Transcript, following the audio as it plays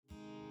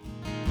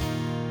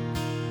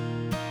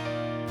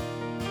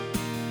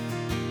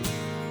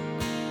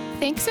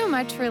Thanks so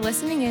much for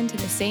listening in to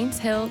the Saints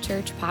Hill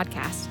Church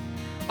podcast.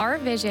 Our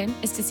vision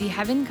is to see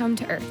heaven come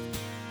to earth,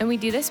 and we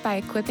do this by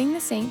equipping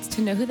the saints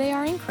to know who they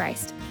are in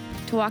Christ,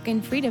 to walk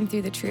in freedom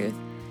through the truth,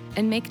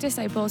 and make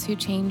disciples who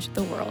change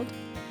the world.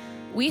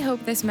 We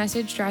hope this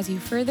message draws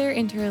you further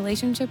into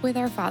relationship with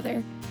our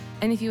Father,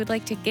 and if you would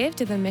like to give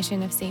to the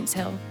mission of Saints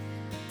Hill,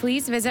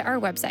 please visit our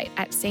website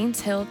at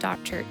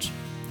saintshill.church.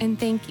 And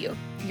thank you.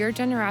 Your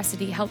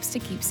generosity helps to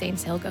keep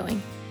Saints Hill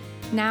going.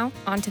 Now,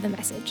 on to the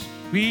message.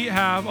 We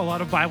have a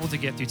lot of Bible to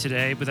get through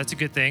today, but that's a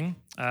good thing.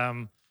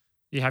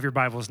 You have your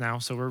Bibles now,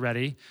 so we're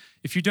ready.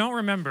 If you don't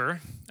remember,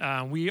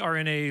 we are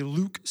in a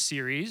Luke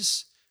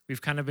series.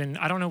 We've kind of been,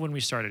 I don't know when we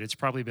started. It's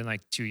probably been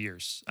like 2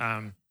 years.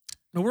 But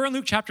we're in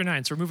Luke chapter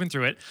 9, so we're moving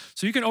through it.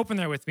 So you can open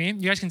there with me.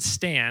 You guys can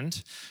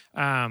stand.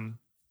 And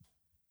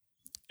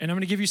I'm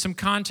going to give you some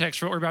context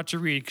for what we're about to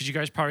read, because you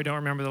guys probably don't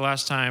remember the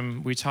last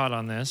time we taught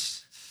on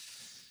this.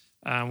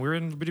 We're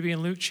going to be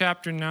in Luke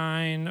chapter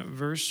 9,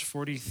 verse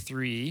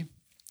 43.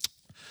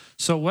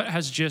 So what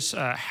has just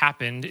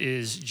happened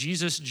is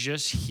Jesus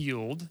just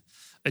healed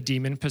a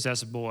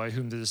demon-possessed boy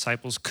whom the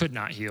disciples could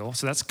not heal.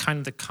 So that's kind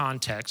of the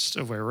context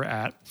of where we're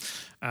at.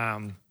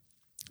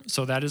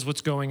 So that is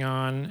what's going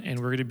on, and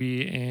we're going to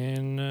be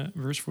in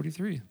verse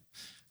 43,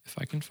 if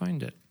I can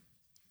find it.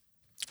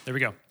 There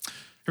we go.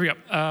 Here we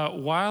go.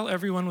 While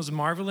everyone was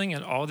marveling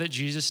at all that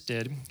Jesus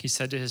did, he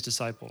said to his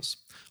disciples,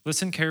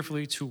 "Listen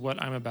carefully to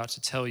what I'm about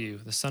to tell you.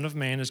 The Son of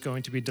Man is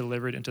going to be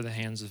delivered into the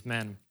hands of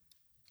men."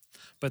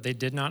 But they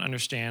did not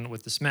understand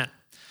what this meant.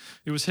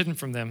 It was hidden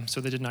from them, so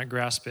they did not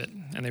grasp it,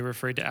 and they were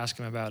afraid to ask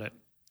him about it.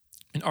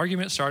 An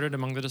argument started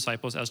among the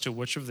disciples as to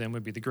which of them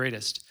would be the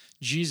greatest.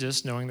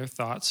 Jesus, knowing their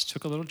thoughts,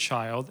 took a little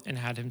child and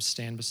had him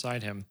stand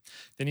beside him.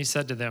 Then he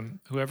said to them,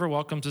 "Whoever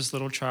welcomes this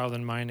little child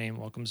in my name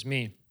welcomes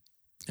me,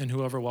 and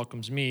whoever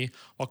welcomes me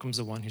welcomes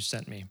the one who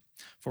sent me.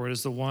 For it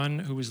is the one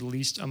who is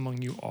least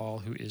among you all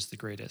who is the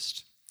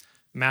greatest."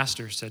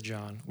 "Master," said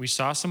John, "we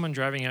saw someone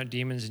driving out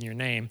demons in your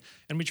name,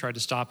 and we tried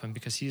to stop him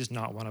because he is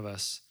not one of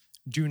us."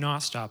 "Do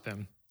not stop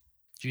him,"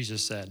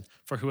 Jesus said,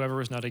 "for whoever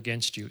is not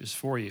against you is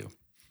for you."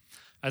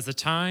 As the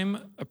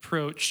time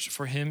approached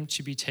for him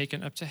to be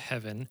taken up to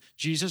heaven,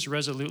 Jesus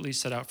resolutely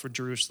set out for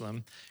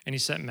Jerusalem, and he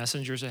sent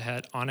messengers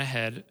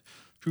ahead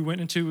who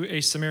went into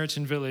a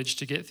Samaritan village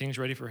to get things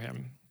ready for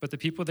him. But the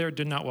people there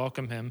did not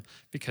welcome him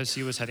because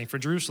he was heading for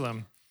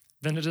Jerusalem.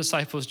 Then the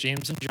disciples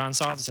James and John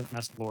saw this and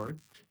asked, "Lord,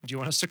 do you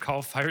want us to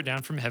call fire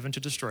down from heaven to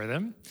destroy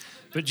them?"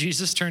 But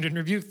Jesus turned and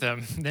rebuked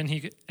them. Then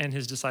he and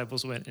his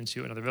disciples went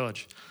into another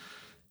village.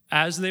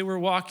 As they were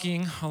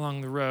walking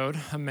along the road,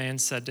 a man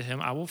said to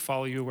him, "I will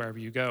follow you wherever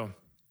you go."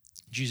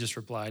 Jesus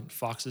replied,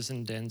 "Foxes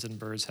and dens and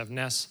birds have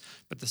nests,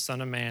 but the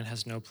Son of Man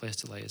has no place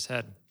to lay his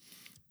head."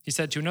 He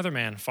said to another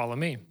man, "Follow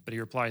me." But he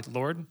replied,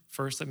 "Lord,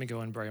 first let me go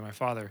and bury my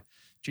father."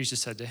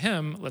 Jesus said to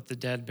him, "Let the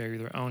dead bury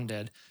their own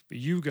dead, but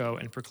you go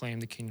and proclaim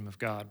the kingdom of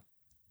God."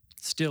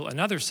 Still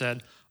another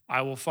said,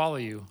 "I will follow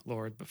you,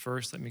 Lord, but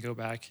first let me go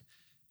back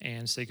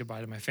and say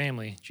goodbye to my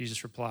family."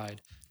 Jesus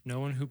replied,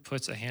 "No one who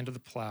puts a hand to the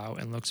plow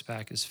and looks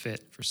back is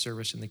fit for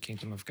service in the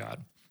kingdom of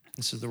God."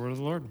 This is the word of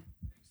the Lord.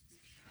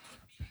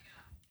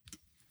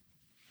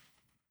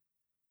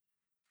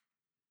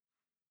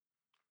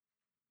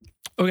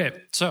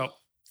 Okay, so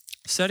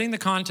setting the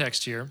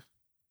context here,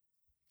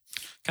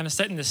 kind of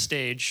setting the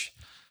stage,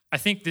 I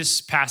think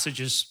this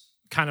passage is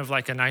kind of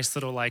like a nice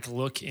little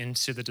look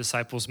into the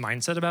disciples'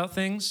 mindset about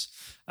things,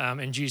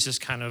 and Jesus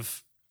kind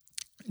of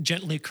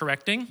gently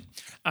correcting.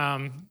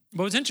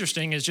 What's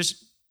interesting is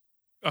just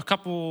a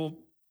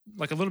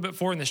little bit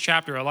forward in this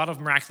chapter, a lot of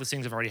miraculous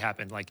things have already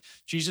happened. Like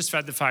Jesus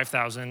fed the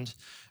 5,000,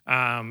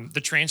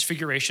 the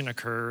transfiguration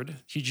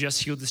occurred, he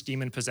just healed this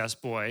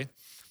demon-possessed boy.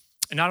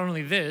 And not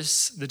only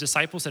this, the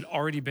disciples had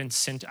already been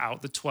sent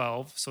out, the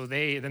 12, so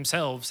they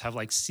themselves have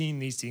seen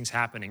these things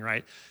happening,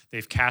 right?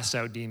 They've cast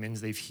out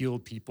demons, they've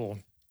healed people.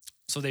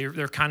 So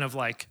they're kind of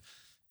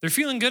they're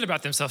feeling good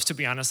about themselves, to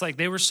be honest.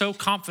 They were so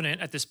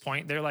confident at this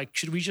point. They're like,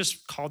 should we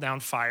just call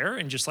down fire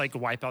and just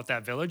wipe out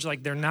that village?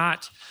 They're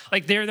not,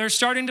 they're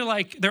starting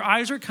to their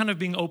eyes are kind of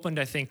being opened,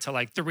 I think,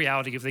 to the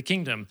reality of the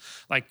kingdom.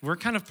 We're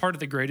kind of part of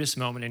the greatest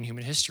moment in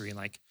human history. And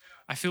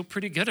I feel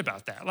pretty good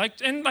about that.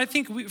 And I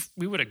think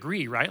we would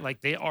agree, right?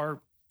 They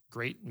are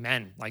great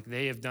men.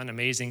 They have done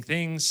amazing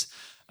things.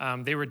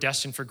 They were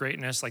destined for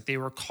greatness. They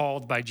were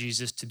called by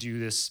Jesus to do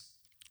this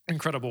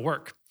incredible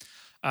work.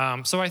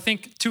 So I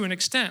think to an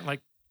extent,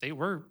 they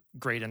were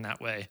great in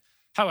that way.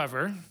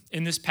 However,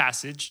 in this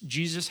passage,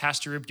 Jesus has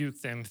to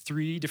rebuke them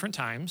 3 different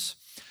times.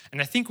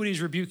 And I think what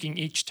he's rebuking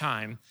each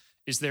time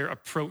is their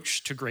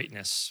approach to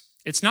greatness.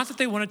 It's not that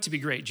they want it to be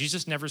great.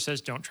 Jesus never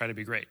says, don't try to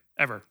be great,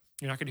 ever.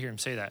 You're not going to hear him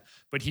say that.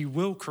 But he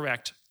will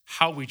correct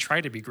how we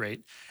try to be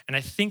great. And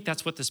I think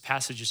that's what this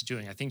passage is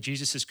doing. I think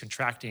Jesus is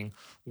contrasting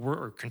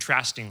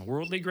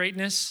worldly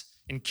greatness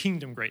and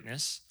kingdom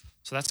greatness.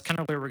 So that's kind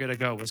of where we're going to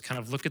go, is kind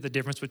of look at the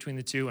difference between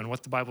the two and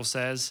what the Bible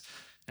says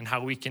and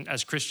how we can,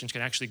 as Christians,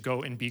 can actually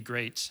go and be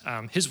great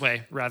his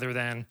way rather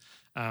than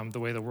the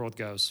way the world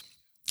goes.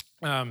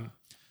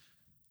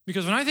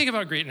 Because when I think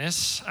about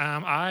greatness,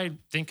 I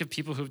think of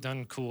people who've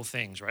done cool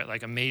things, right?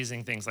 Like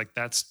amazing things. Like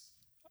that's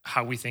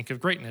how we think of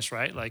greatness,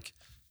 right? Like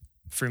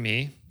for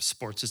me,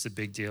 sports is a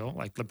big deal.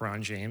 Like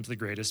LeBron James, the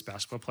greatest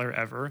basketball player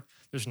ever.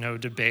 There's no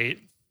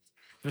debate.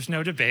 There's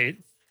no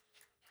debate,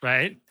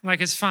 right?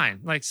 Like it's fine.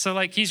 Like so,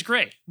 like he's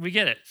great. We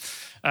get it.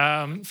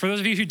 For those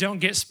of you who don't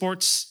get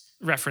sports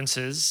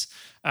references,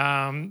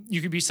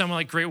 you could be someone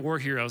like great war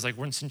heroes like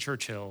Winston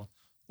Churchill,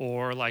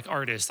 or like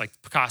artists like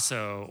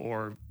Picasso,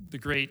 or the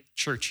great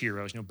church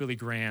heroes, Billy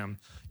Graham,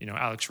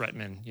 Alex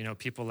Retman,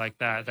 people like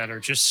that that are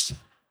just,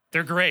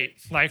 they're great.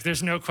 Like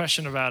there's no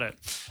question about it.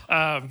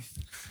 But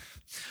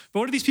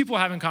what do these people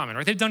have in common,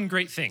 right? They've done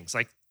great things.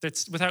 Like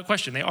that's without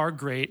question. They are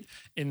great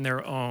in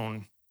their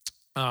own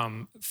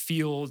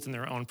fields, in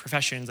their own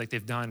professions. Like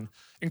they've done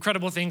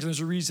incredible things, and there's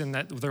a reason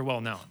that they're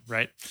well known,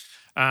 right?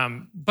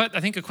 But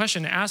I think a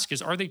question to ask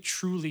is, are they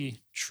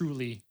truly,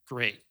 truly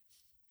great?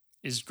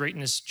 Is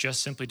greatness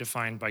just simply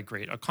defined by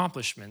great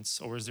accomplishments,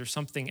 or is there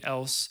something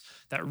else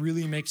that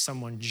really makes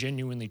someone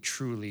genuinely,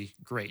 truly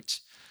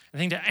great? I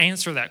think to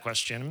answer that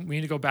question, we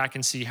need to go back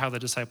and see how the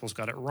disciples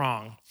got it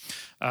wrong.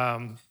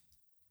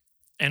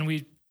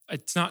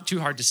 It's not too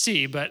hard to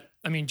see, but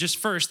I mean, just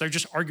first, they're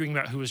just arguing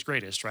about who is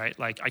greatest, right?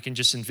 Like I can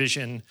just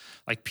envision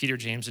like Peter,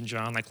 James, and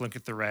John, like look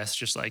at the rest,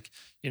 just like,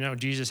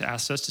 Jesus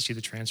asked us to see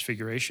the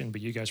transfiguration, but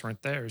you guys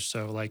weren't there.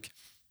 So like,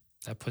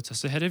 that puts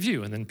us ahead of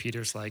you. And then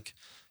Peter's like,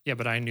 yeah,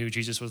 but I knew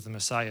Jesus was the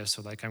Messiah,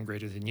 so like I'm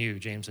greater than you,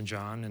 James and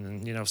John.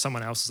 And then,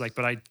 someone else is like,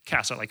 but I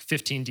cast out like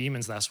 15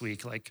 demons last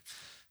week. Like,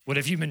 what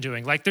have you been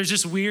doing? Like, there's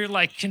this weird,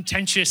 like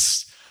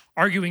contentious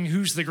arguing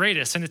who's the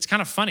greatest. And it's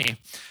kind of funny.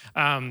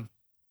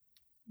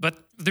 But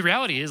the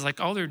reality is like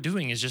all they're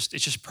doing is it's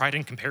just pride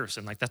and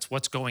comparison. Like that's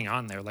what's going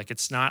on there. Like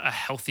it's not a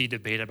healthy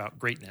debate about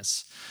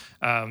greatness.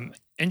 And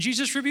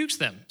Jesus rebukes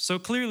them. So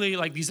clearly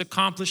like these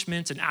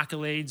accomplishments and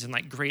accolades and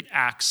like great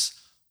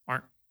acts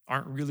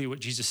aren't really what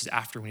Jesus is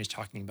after when he's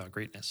talking about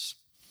greatness.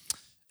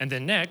 And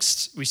then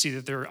next, we see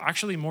that they're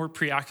actually more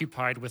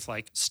preoccupied with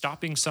like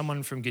stopping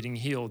someone from getting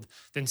healed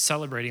than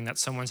celebrating that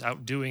someone's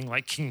out doing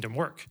like kingdom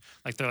work.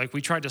 Like they're like, we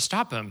tried to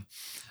stop him.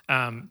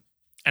 And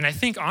I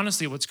think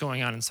honestly what's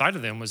going on inside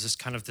of them was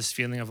this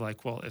feeling of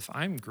like, well, if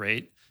I'm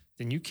great,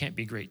 then you can't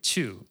be great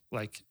too.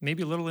 Like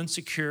maybe a little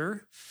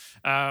insecure.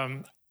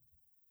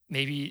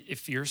 Maybe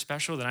if you're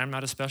special, then I'm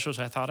not as special as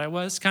I thought I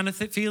was kind of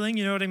feeling,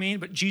 you know what I mean?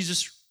 But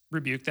Jesus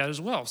rebuked that as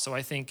well. So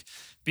I think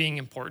being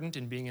important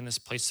and being in this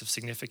place of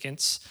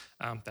significance,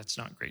 that's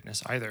not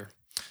greatness either.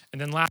 And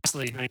then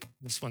lastly,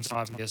 this one's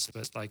obvious,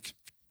 but like,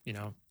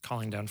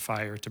 calling down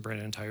fire to burn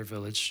an entire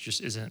village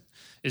just isn't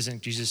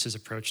Jesus's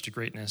approach to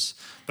greatness.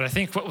 But I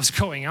think what was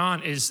going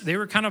on is they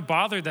were kind of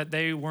bothered that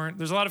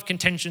there's a lot of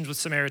contentions with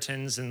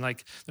Samaritans and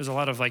like, there's a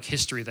lot of like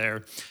history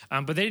there,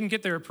 but they didn't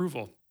get their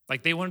approval.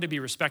 Like they wanted to be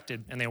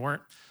respected and they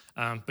weren't.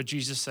 But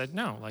Jesus said,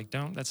 no, like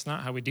that's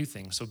not how we do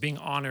things. So being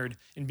honored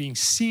and being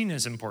seen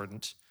as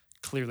important,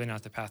 clearly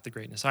not the path to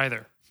greatness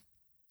either.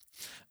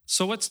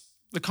 So what's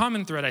the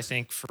common thread, I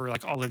think, for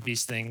like all of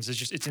these things is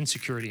just it's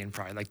insecurity and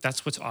pride. Like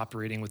that's what's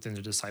operating within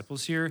the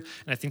disciples here.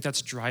 And I think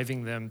that's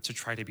driving them to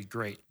try to be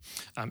great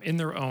in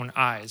their own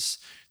eyes.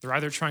 They're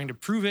either trying to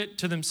prove it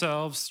to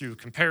themselves through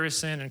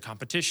comparison and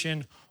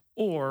competition,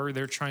 or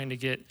they're trying to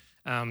get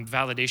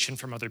validation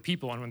from other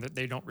people, and when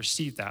they don't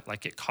receive that,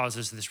 like it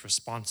causes this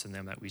response in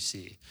them that we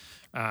see.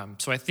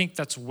 So I think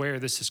that's where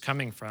this is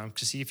coming from,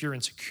 because see, if you're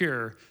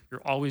insecure,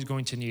 you're always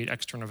going to need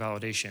external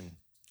validation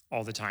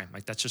all the time.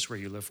 Like that's just where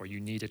you live for. You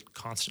need it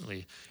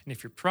constantly. And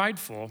if you're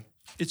prideful,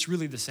 it's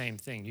really the same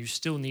thing. You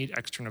still need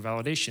external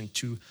validation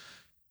to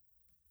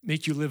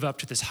make you live up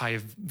to this high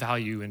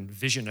value and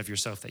vision of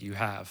yourself that you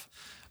have.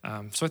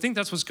 So I think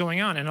that's what's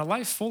going on. And a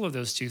life full of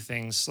those two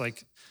things,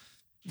 like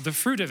the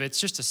fruit of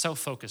it's just a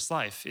self-focused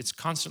life. It's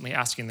constantly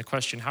asking the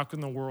question, how can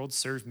the world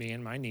serve me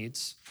and my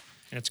needs?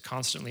 And it's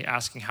constantly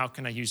asking, how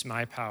can I use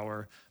my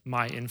power,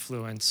 my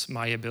influence,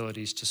 my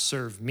abilities to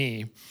serve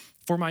me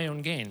for my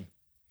own gain?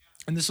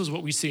 And this is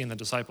what we see in the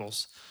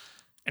disciples.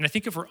 And I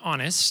think if we're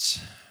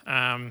honest,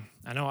 I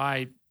know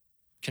I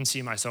can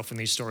see myself in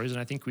these stories, and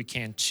I think we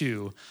can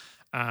too.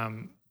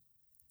 And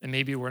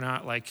maybe we're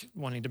not like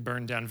wanting to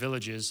burn down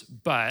villages,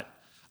 but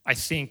I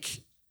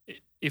think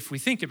if we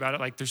think about it,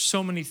 like there's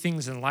so many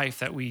things in life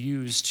that we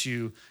use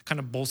to kind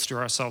of bolster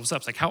ourselves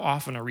up. Like how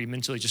often are we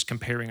mentally just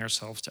comparing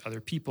ourselves to other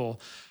people?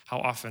 How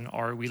often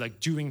are we like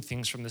doing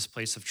things from this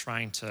place of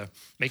trying to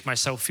make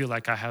myself feel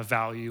like I have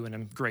value and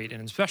I'm great and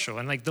I'm special?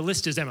 And like the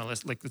list is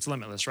limitless, like it's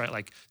limitless, right?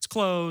 Like it's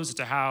clothes, it's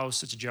a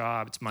house, it's a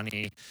job, it's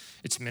money,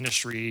 it's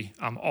ministry.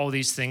 All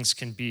these things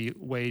can be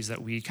ways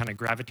that we kind of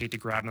gravitate to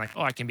grab and like,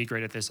 oh, I can be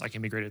great at this, I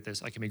can be great at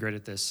this, I can be great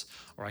at this,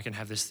 or I can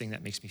have this thing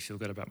that makes me feel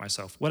good about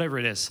myself, whatever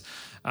it is.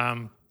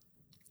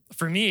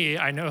 For me,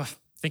 I know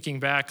thinking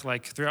back,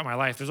 like throughout my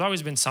life, there's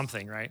always been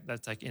something, right?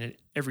 That's like in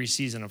every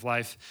season of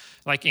life.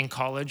 Like in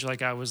college,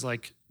 like I was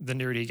like the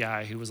nerdy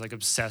guy who was like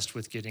obsessed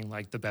with getting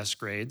like the best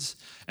grades.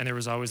 And there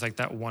was always like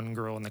that one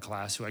girl in the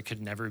class who I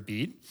could never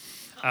beat.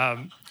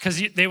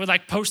 Because they would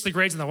like post the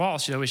grades on the wall.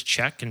 She'd always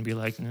check and be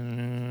like,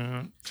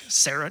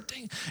 Sarah,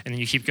 dang. And then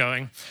you keep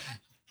going.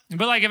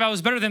 But like if I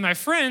was better than my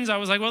friends, I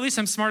was like, well, at least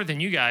I'm smarter than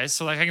you guys.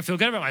 So like I can feel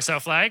good about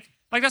myself. Like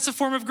that's a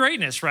form of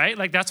greatness, right?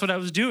 Like that's what I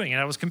was doing.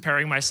 And I was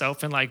comparing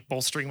myself and like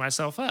bolstering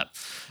myself up.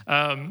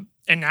 And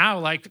now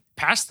like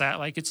past that,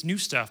 like it's new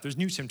stuff. There's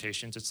new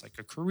temptations. It's like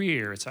a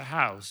career, it's a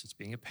house, it's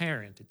being a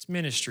parent, it's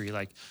ministry.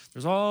 Like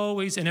there's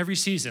always, in every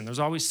season, there's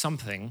always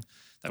something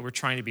that we're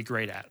trying to be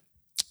great at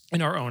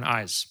in our own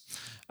eyes.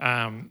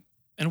 And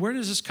where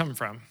does this come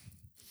from?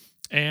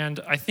 And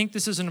I think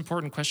this is an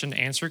important question to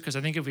answer because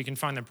I think if we can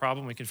find the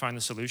problem, we can find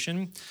the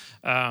solution.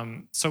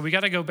 So we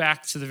got to go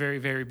back to the very,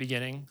 very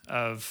beginning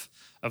of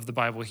the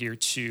Bible here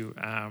to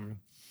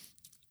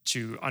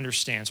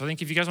understand. So I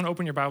think if you guys want to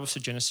open your Bibles to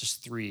Genesis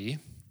 3.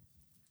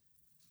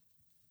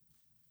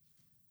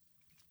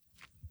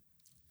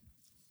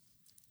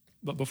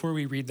 But before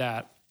we read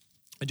that,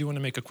 I do want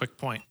to make a quick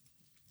point.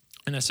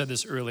 And I said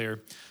this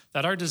earlier,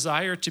 that our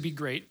desire to be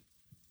great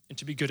and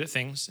to be good at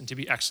things and to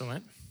be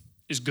excellent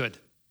is good.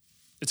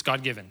 It's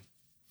God-given.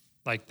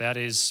 Like that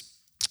is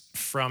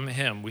from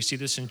him. We see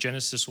this in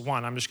Genesis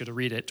 1. I'm just going to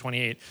read it.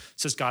 28. It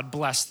says, God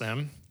blessed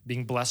them,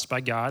 being blessed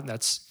by God.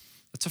 That's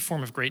a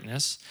form of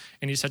greatness.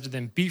 And he said to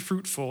them, be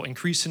fruitful,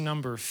 increase in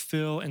number,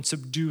 fill and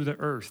subdue the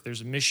earth.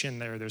 There's a mission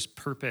there. There's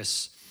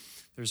purpose.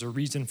 There's a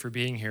reason for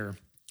being here.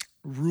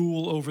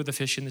 Rule over the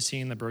fish in the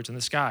sea and the birds in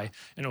the sky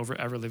and over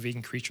every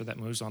living creature that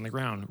moves on the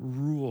ground.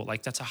 Rule,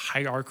 like that's a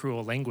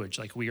hierarchical language.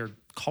 Like we are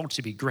called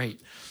to be great.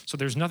 So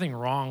there's nothing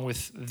wrong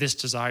with this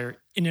desire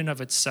in and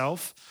of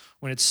itself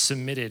when it's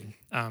submitted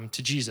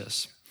to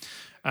Jesus.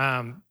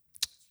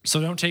 So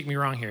don't take me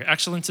wrong here.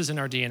 Excellence is in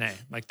our DNA.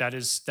 Like that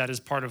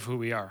is part of who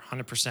we are,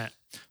 100%.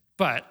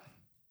 But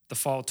the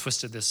fall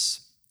twisted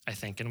this, I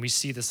think, and we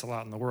see this a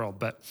lot in the world.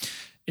 But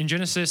in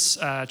Genesis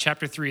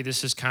chapter 3,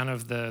 this is kind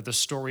of the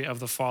story of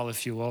the fall,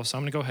 if you will. So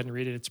I'm going to go ahead and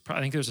read it. I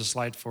think there's a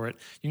slide for it.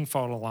 You can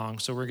follow along.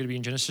 So we're going to be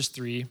in Genesis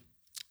 3,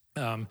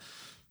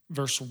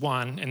 verse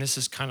 1. And this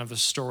is kind of the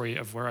story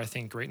of where I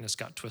think greatness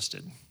got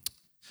twisted.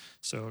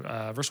 So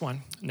verse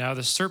 1, now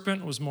the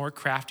serpent was more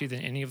crafty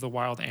than any of the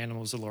wild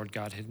animals the Lord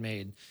God had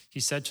made.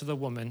 He said to the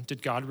woman,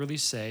 did God really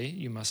say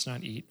you must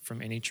not eat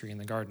from any tree in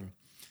the garden?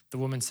 The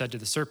woman said to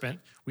the serpent,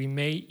 we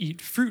may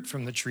eat fruit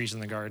from the trees in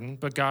the garden,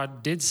 but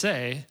God did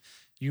say,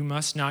 you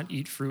must not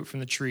eat fruit from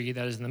the tree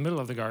that is in the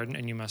middle of the garden,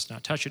 and you must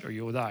not touch it, or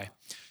you will die.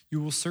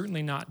 You will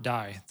certainly not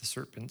die, the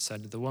serpent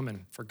said to the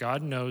woman, for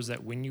God knows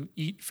that when you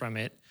eat from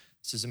it,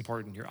 this is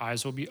important, your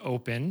eyes will be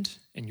opened,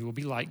 and you will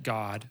be like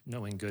God,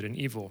 knowing good and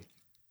evil.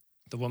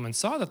 The woman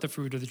saw that the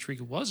fruit of the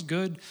tree was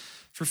good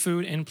for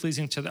food and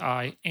pleasing to the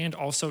eye, and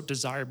also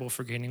desirable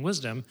for gaining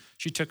wisdom.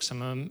 She took some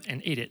of them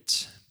and ate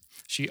it.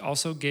 She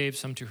also gave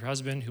some to her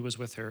husband who was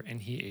with her,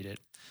 and he ate it.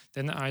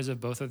 Then the eyes of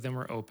both of them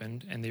were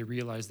opened, and they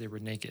realized they were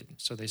naked.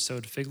 So they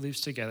sewed fig leaves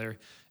together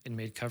and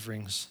made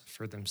coverings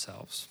for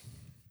themselves.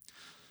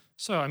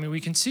 So, I mean,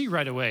 we can see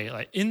right away,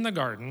 like in the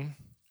garden,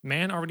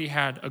 man already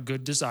had a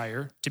good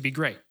desire to be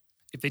great.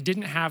 If they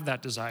didn't have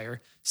that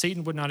desire,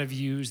 Satan would not have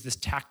used this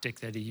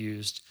tactic that he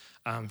used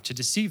to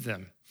deceive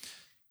them.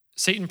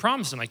 Satan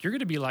promised him, like, you're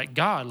going to be like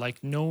God,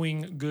 like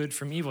knowing good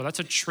from evil. That's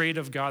a trait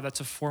of God. That's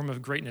a form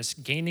of greatness.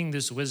 Gaining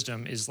this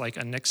wisdom is like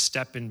a next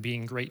step in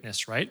being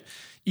greatness, right?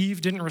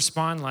 Eve didn't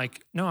respond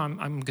like, no,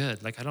 I'm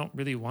good. Like, I don't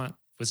really want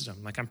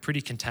wisdom. Like, I'm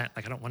pretty content.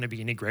 Like, I don't want to be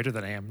any greater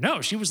than I am.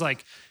 No, she was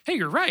like, hey,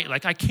 you're right.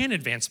 Like, I can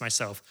advance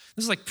myself.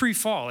 This is like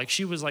pre-fall. Like,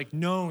 she was like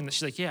known that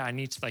she's like, yeah, I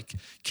need to like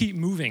keep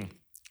moving.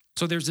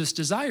 So there's this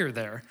desire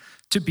there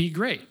to be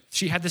great.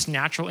 She had this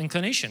natural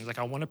inclination. Like,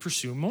 I want to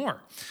pursue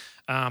more.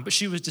 But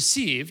she was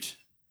deceived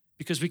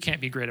because we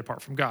can't be great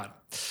apart from God.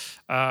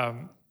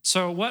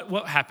 So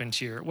what happened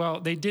here? Well,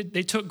 they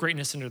took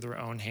greatness into their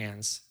own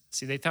hands.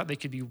 See, they thought they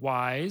could be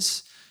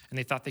wise and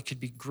they thought they could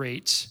be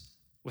great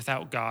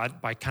without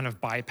God by kind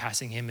of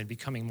bypassing him and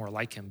becoming more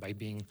like him by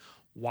being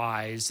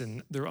wise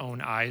in their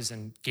own eyes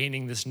and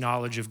gaining this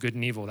knowledge of good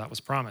and evil that was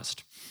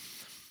promised.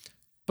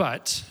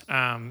 But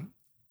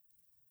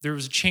there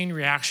was a chain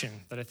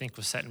reaction that I think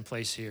was set in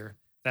place here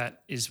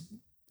that is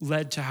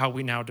led to how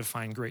we now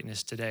define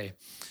greatness today.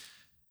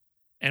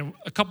 And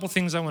a couple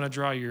things I want to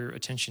draw your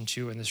attention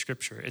to in the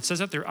scripture. It says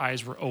that their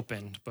eyes were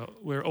opened,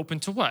 but we're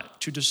open to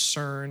what? To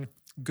discern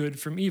good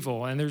from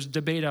evil. And there's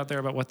debate out there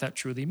about what that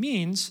truly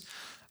means.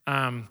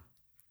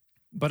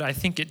 But I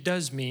think it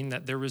does mean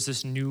that there was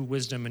this new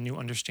wisdom and new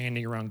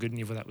understanding around good and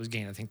evil that was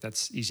gained. I think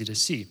that's easy to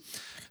see.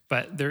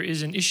 But there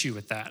is an issue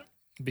with that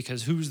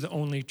because who's the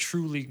only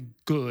truly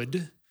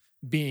good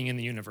being in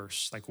the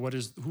universe? Like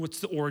what's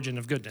the origin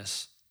of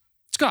goodness?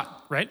 It's God,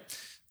 right?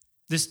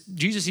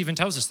 Jesus even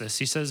tells us this.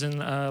 He says in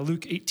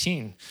Luke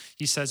 18,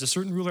 he says, a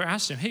certain ruler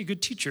asked him, hey,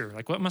 good teacher,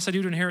 like what must I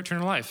do to inherit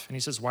eternal life? And he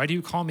says, why do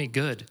you call me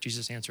good?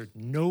 Jesus answered,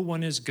 no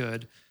one is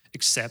good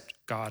except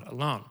God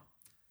alone.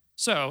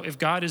 So if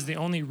God is the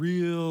only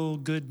real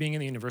good being in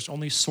the universe,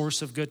 only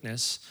source of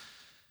goodness,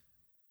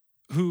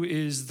 who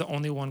is the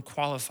only one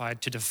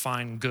qualified to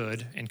define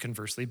good and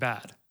conversely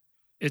bad?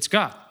 It's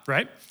God,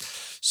 right?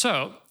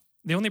 So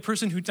the only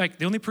person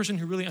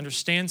who really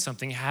understands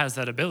something has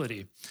that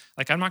ability.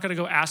 Like, I'm not going to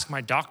go ask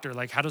my doctor,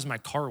 like, how does my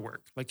car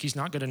work? Like, he's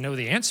not going to know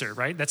the answer,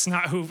 right? That's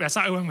not who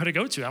I'm going to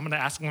go to. I'm going to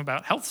ask him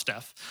about health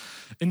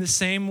stuff. In the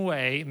same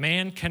way,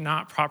 man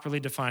cannot properly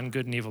define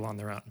good and evil on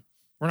their own.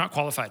 We're not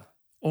qualified.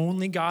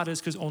 Only God is,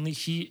 because only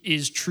he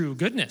is true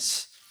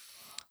goodness.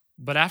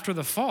 But after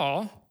the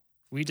fall,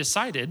 we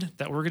decided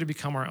that we're going to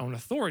become our own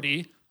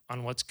authority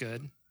on what's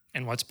good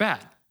and what's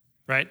bad,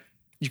 right?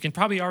 You can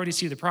probably already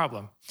see the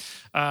problem.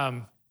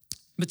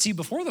 But see,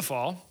 before the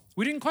fall,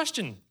 we didn't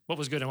question what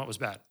was good and what was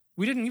bad.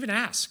 We didn't even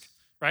ask,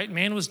 right?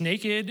 Man was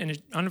naked and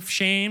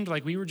unashamed.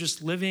 Like, we were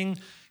just living,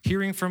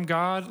 hearing from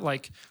God.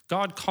 Like,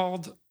 God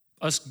called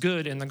us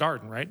good in the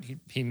garden, right?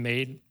 He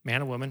made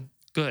man and woman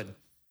good.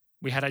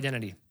 We had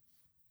identity.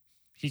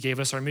 He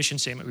gave us our mission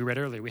statement we read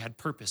earlier. We had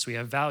purpose. We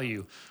have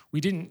value. We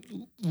didn't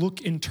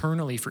look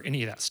internally for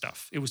any of that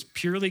stuff. It was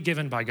purely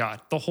given by God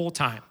the whole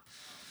time.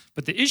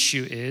 But the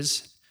issue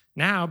is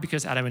now,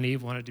 because Adam and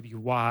Eve wanted to be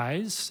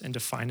wise and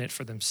define it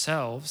for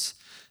themselves,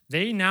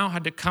 they now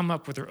had to come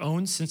up with their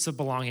own sense of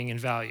belonging and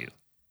value.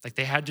 Like,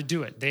 they had to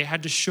do it. They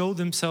had to show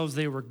themselves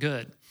they were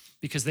good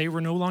because they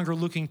were no longer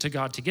looking to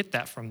God to get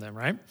that from them,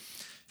 right?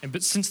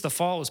 But since the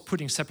fall was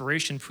putting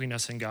separation between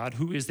us and God,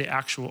 who is the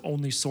actual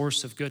only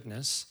source of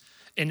goodness,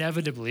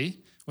 inevitably,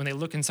 when they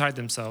look inside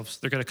themselves,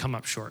 they're going to come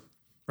up short,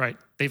 right?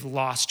 They've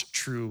lost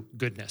true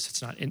goodness.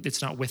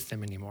 It's not with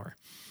them anymore.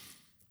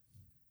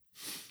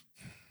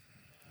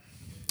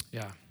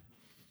 Yeah.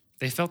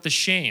 They felt the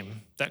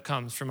shame that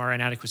comes from our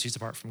inadequacies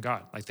apart from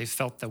God. Like, they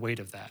felt the weight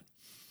of that.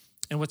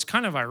 And what's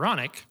kind of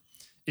ironic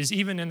is,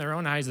 even in their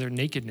own eyes, their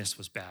nakedness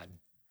was bad.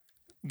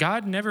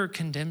 God never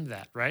condemned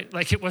that, right?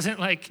 Like, it wasn't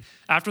like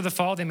after the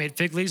fall, they made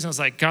fig leaves and it was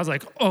like, God's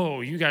like, oh,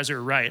 you guys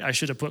are right. I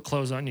should have put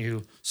clothes on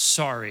you.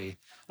 Sorry.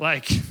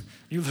 Like,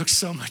 you look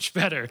so much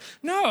better.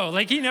 No,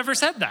 like, he never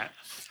said that,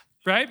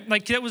 right?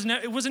 Like, it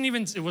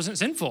wasn't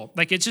sinful.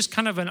 Like, it's just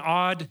kind of an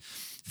odd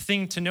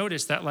thing to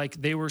notice that,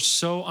 like, they were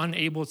so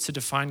unable to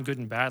define good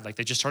and bad. Like,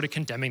 they just started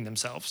condemning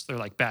themselves. They're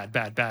like, bad,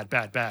 bad, bad,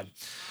 bad, bad.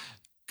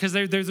 Because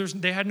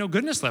they had no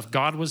goodness left.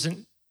 God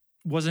wasn't,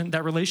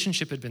 that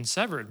relationship had been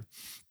severed.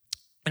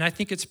 And I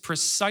think it's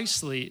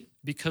precisely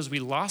because we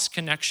lost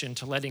connection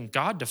to letting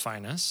God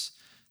define us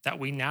that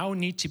we now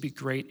need to be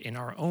great in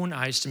our own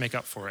eyes to make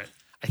up for it.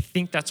 I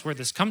think that's where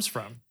this comes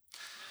from.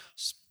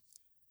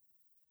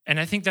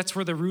 And I think that's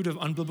where the root of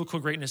unbiblical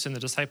greatness in the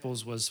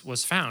disciples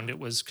was found. It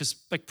was because,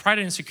 like, pride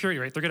and insecurity,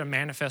 right? They're going to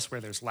manifest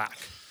where there's lack,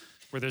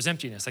 where there's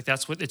emptiness. Like,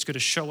 that's what it's going to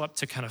show up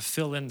to kind of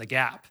fill in the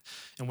gap.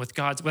 And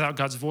without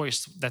God's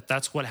voice,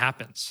 that's what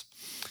happens.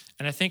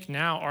 And I think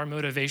now our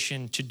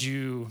motivation to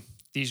do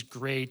these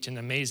great and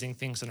amazing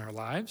things in our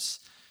lives,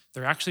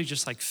 they're actually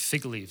just like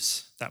fig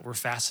leaves that we're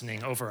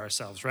fastening over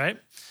ourselves, right?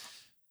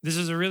 This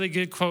is a really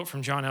good quote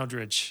from John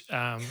Eldridge.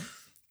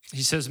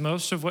 He says,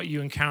 most of what you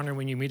encounter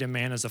when you meet a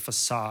man is a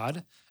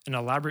facade, an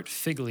elaborate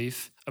fig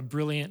leaf, a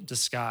brilliant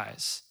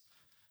disguise.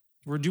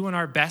 We're doing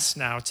our best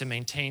now to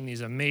maintain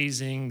these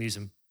amazing, these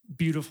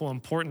beautiful,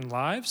 important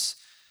lives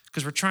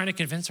because we're trying to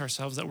convince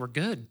ourselves that we're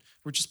good.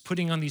 We're just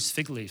putting on these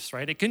fig leaves,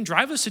 right? It can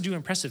drive us to do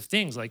impressive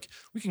things. Like,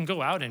 we can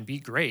go out and be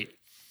great.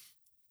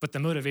 But the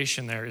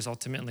motivation there is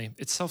ultimately,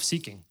 it's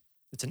self-seeking.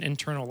 It's an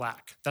internal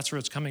lack. That's where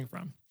it's coming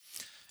from.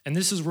 And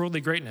this is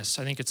worldly greatness.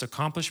 I think it's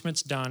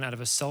accomplishments done out of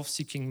a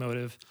self-seeking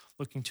motive,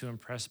 looking to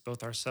impress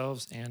both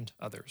ourselves and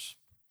others.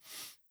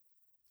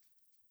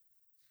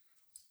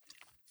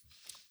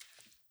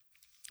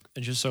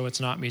 And just so it's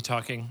not me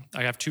talking,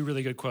 I have two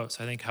really good quotes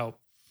I think help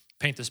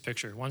paint this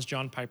picture. One's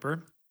John Piper,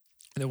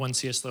 and the one's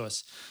C.S.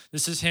 Lewis.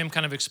 This is him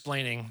kind of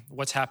explaining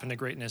what's happened to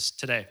greatness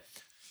today.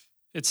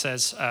 It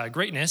says,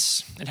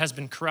 greatness, it has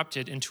been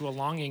corrupted into a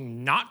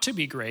longing not to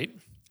be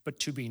great, but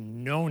to be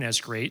known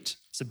as great.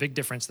 It's a big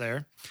difference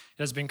there. It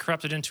has been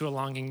corrupted into a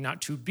longing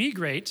not to be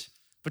great,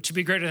 but to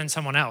be greater than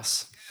someone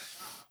else.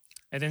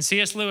 And then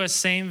C.S. Lewis,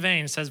 same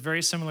vein, says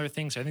very similar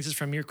things. I think this is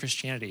from Mere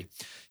Christianity.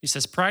 He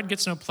says, pride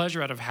gets no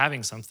pleasure out of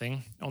having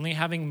something, only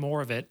having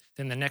more of it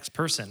than the next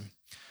person.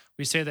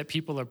 We say that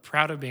people are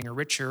proud of being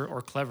richer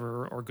or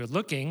cleverer or good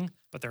looking,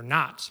 but they're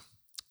not.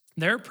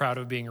 They're proud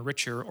of being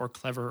richer or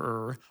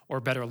cleverer or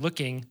better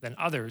looking than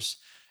others.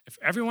 If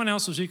everyone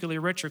else was equally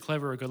rich or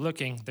clever or good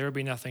looking, there would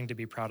be nothing to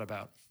be proud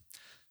about.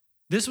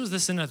 This was the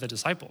sin of the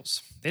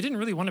disciples. They didn't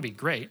really want to be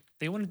great.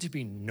 They wanted to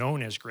be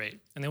known as great,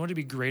 and they wanted to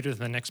be greater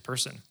than the next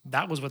person.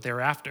 That was what they were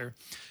after.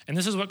 And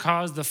this is what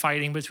caused the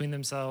fighting between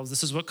themselves.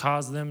 This is what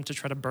caused them to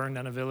try to burn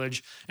down a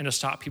village and to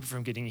stop people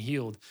from getting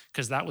healed,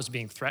 because that was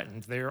being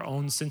threatened. Their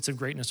own sense of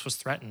greatness was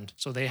threatened,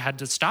 so they had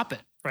to stop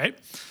it, right?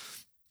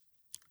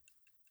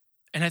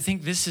 And I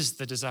think this is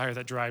the desire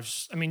that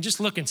drives, just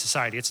look in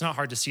society. It's not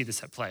hard to see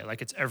this at play.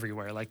 Like, it's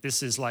everywhere. Like,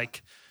 this is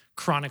like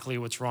chronically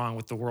what's wrong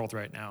with the world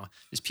right now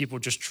is people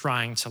just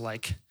trying to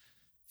like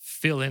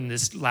fill in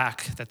this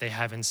lack that they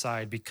have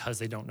inside because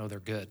they don't know they're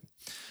good.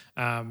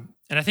 And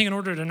I think in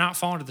order to not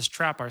fall into this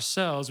trap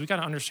ourselves, we got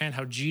to understand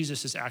how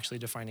Jesus is actually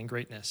defining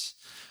greatness.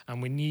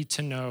 We need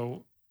to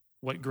know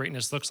what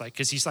greatness looks like,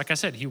 because he's, like I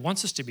said, he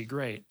wants us to be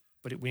great,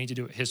 but we need to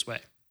do it his way.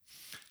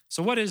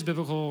 So what is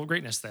biblical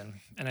greatness then?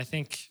 And I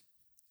think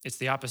it's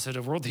the opposite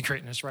of worldly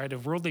greatness, right?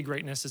 If worldly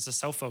greatness is a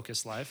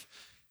self-focused life,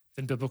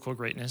 then biblical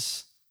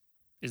greatness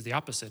is the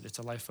opposite. It's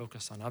a life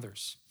focused on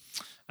others.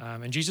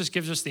 And Jesus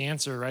gives us the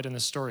answer right in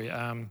this story.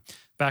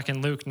 Back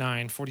in Luke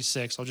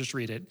 9:46, I'll just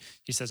read it.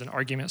 He says, an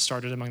argument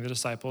started among the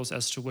disciples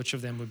as to which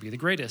of them would be the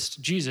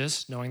greatest.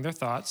 Jesus, knowing their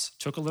thoughts,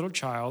 took a little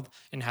child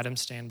and had him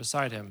stand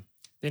beside him.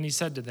 Then he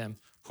said to them,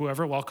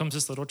 whoever welcomes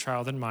this little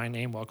child in my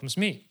name welcomes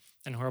me,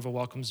 and whoever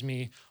welcomes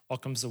me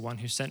welcomes the one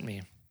who sent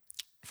me.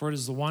 For it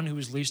is the one who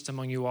is least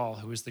among you all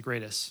who is the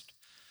greatest.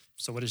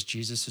 So what is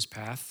Jesus'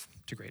 path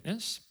to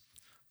greatness?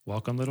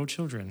 Welcome little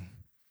children.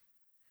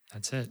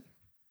 That's it.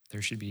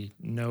 There should be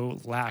no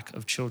lack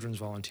of children's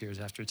volunteers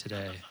after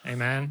today.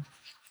 Amen?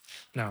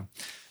 No.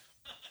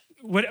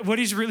 What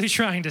he's really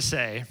trying to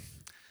say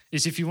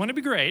is if you want to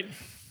be great,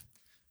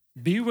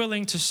 be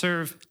willing to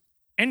serve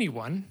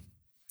anyone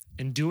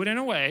and do it in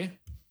a way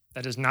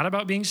that is not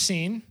about being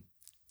seen.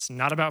 It's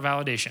not about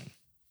validation.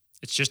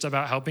 It's just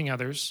about helping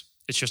others.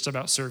 It's just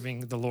about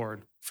serving the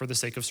Lord for the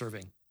sake of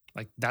serving.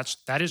 Like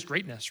that is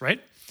greatness,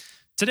 right?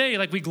 Today,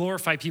 like we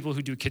glorify people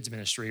who do kids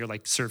ministry or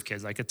like serve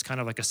kids. Like it's kind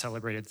of like a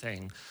celebrated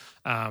thing.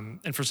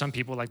 And for some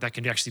people, like that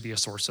can actually be a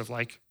source of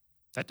like,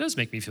 that does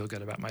make me feel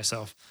good about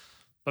myself.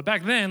 But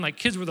back then, like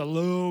kids were the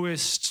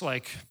lowest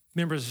like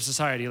members of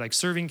society. Like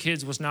serving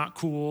kids was not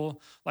cool.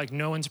 Like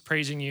no one's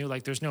praising you.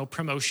 Like there's no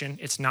promotion.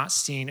 It's not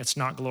seen. It's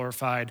not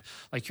glorified.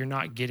 Like you're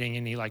not getting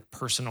any like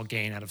personal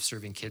gain out of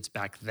serving kids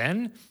back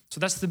then. So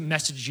that's the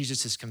message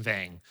Jesus is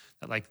conveying.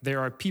 That like there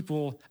are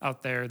people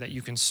out there that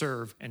you can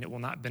serve and it will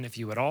not benefit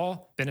you at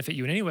all, benefit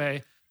you in any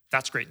way.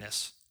 That's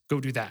greatness.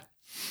 Go do that.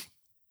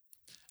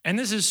 And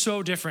this is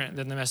so different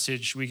than the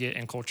message we get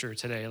in culture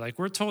today. Like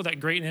we're told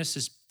that greatness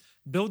is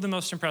build the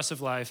most impressive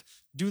life,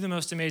 do the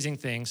most amazing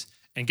things,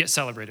 and get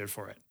celebrated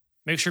for it.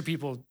 Make sure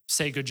people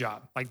say good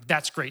job. Like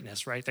that's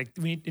greatness, right? Like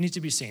it needs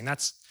to be seen.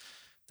 That's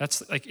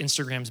like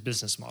Instagram's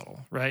business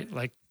model, right?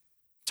 Like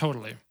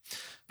totally.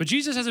 But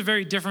Jesus has a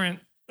very different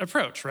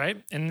approach,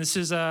 right? And this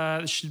is,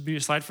 should be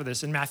a slide for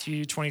this in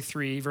Matthew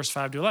 23, verse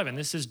 5-11.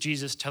 This is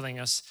Jesus telling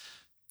us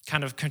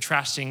kind of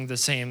contrasting the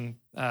same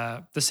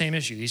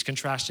issue. He's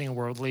contrasting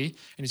worldly and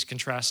he's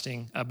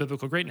contrasting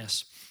biblical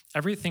greatness.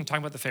 Everything,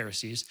 talking about the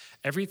Pharisees,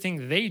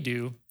 everything they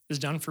do is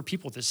done for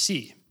people to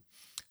see.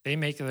 They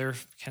make their,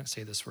 can't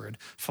say this word,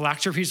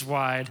 phylacteries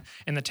wide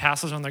and the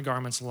tassels on their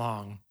garments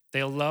long.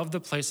 They love the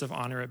place of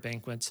honor at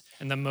banquets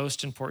and the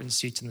most important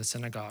seats in the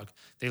synagogue.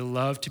 They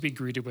love to be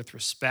greeted with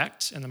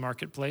respect in the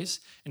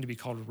marketplace and to be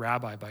called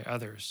rabbi by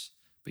others.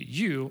 But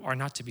you are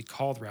not to be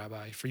called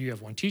rabbi, for you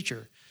have one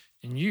teacher,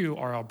 and you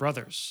are all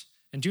brothers.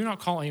 And do not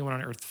call anyone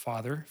on earth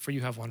father, for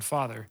you have one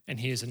Father, and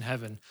he is in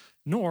heaven.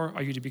 Nor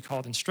are you to be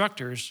called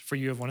instructors, for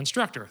you have one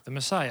instructor, the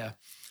Messiah.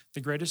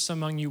 The greatest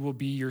among you will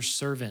be your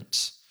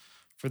servant.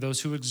 For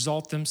those who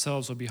exalt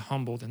themselves will be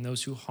humbled, and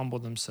those who humble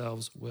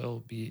themselves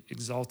will be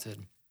exalted.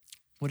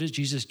 What is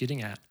Jesus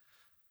getting at?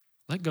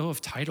 Let go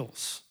of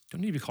titles. You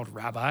don't need to be called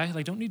rabbi.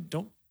 Like you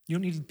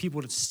don't need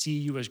people to see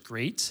you as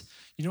great.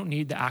 You don't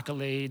need the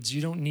accolades.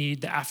 You don't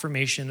need the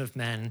affirmation of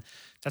men.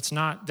 That's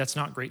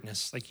not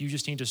greatness. Like you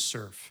just need to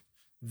serve.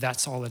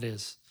 That's all it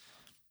is.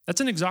 That's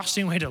an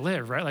exhausting way to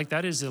live, right? Like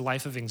that is a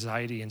life of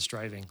anxiety and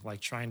striving, like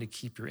trying to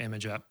keep your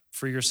image up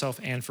for yourself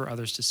and for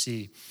others to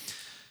see.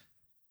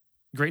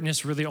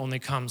 Greatness really only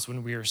comes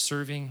when we are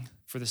serving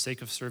for the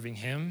sake of serving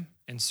him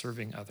and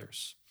serving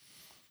others.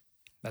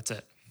 That's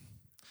it.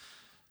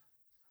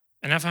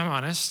 And if I'm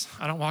honest,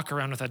 I don't walk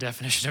around with that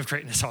definition of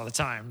greatness all the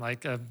time.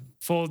 Like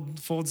full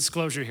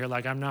disclosure here,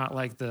 like I'm not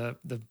like the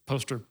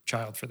poster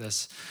child for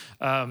this.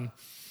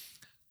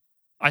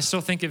 I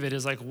still think of it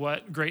as like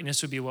what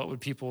greatness would be. What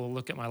would people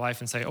look at my life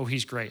and say, oh,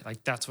 he's great.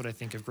 Like that's what I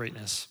think of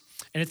greatness.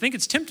 And I think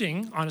it's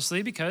tempting,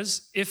 honestly,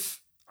 because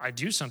if I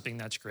do something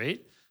that's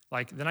great,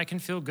 like then I can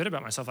feel good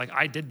about myself. Like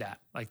I did that.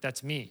 Like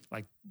that's me.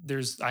 Like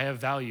I have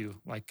value.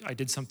 Like I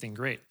did something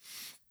great.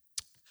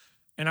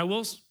 And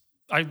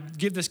I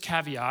give this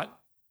caveat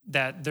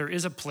that there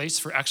is a place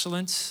for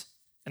excellence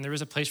and there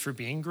is a place for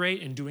being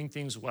great and doing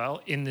things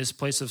well in this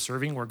place of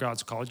serving where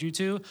God's called you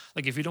to.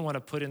 Like if you don't want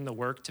to put in the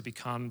work to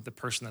become the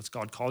person that's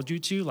God called you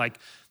to, like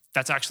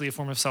that's actually a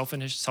form of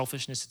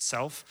selfishness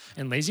itself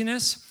and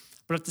laziness.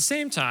 But at the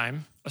same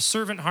time, a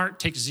servant heart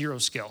takes zero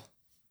skill.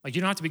 Like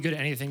you don't have to be good at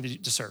anything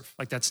to serve.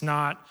 Like that's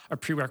not a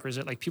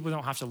prerequisite. Like people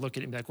don't have to look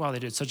at it and be like, wow, they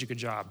did such a good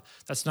job.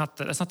 That's not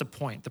the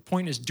point. The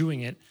point is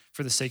doing it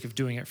for the sake of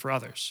doing it for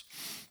others.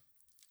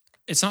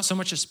 It's not so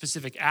much a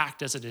specific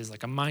act as it is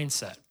like a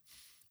mindset.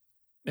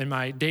 In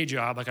my day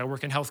job, like I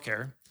work in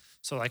healthcare.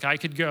 So like I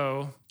could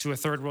go to a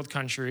third world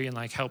country and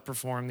like help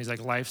perform these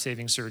like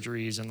life-saving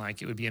surgeries and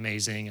like it would be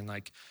amazing and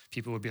like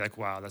people would be like,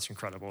 wow, that's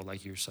incredible.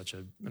 Like you're such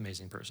an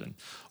amazing person.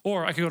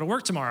 Or I could go to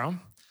work tomorrow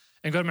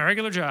and go to my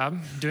regular job,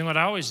 doing what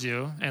I always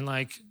do, and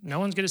like no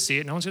one's gonna see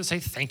it, no one's gonna say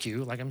thank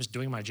you, like I'm just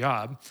doing my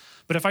job.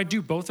 But if I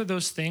do both of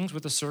those things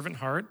with a servant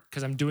heart,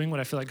 because I'm doing what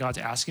I feel like God's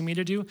asking me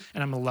to do,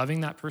 and I'm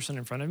loving that person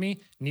in front of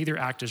me, neither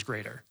act is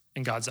greater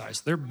in God's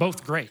eyes. They're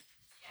both great.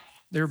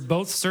 They're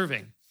both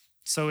serving.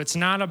 So it's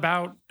not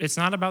about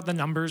the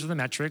numbers or the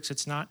metrics.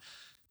 It's not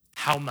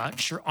how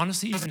much, or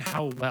honestly even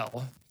how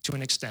well to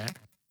an extent.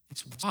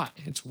 It's why.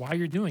 It's why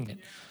you're doing it.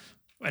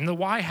 And the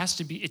why has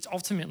to be, it's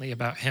ultimately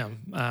about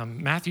him.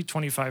 Matthew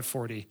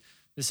 25:40.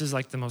 This is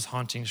like the most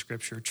haunting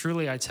scripture.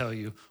 Truly, I tell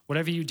you,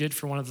 whatever you did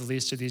for one of the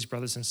least of these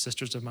brothers and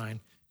sisters of mine,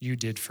 you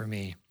did for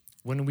me.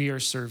 When we are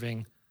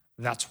serving,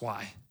 that's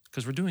why.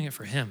 Because we're doing it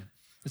for him.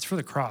 It's for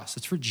the cross.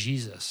 It's for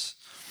Jesus.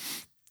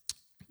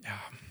 Yeah.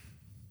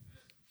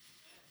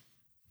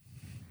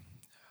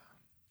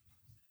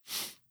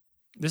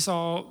 This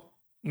all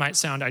might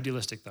sound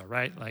idealistic though,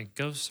 right? Like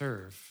go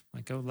serve,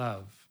 like go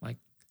love, like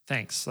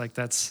thanks. Like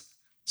that's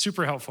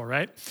super helpful,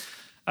 right?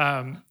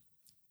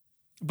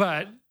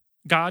 But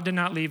God did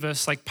not leave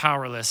us like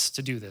powerless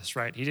to do this,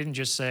 right? He didn't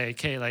just say,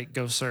 okay, like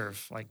go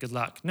serve, like good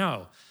luck.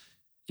 No,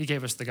 he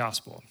gave us the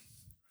gospel.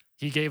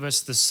 He gave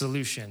us the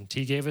solution.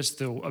 He gave us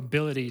the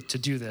ability to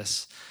do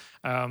this.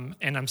 And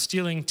I'm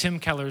stealing Tim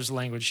Keller's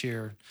language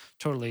here,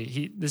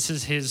 totally. This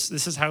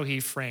is how he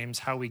frames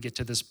how we get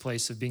to this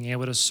place of being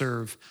able to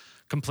serve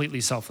completely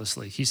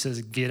selflessly. He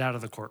says, get out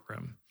of the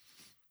courtroom.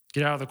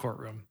 Get out of the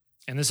courtroom.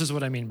 And this is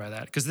what I mean by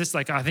that. Because this,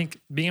 like, I think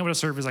being able to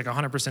serve is like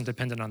 100%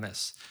 dependent on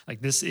this. Like,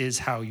 this is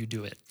how you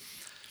do it.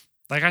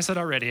 Like I said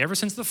already, ever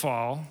since the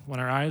fall, when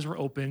our eyes were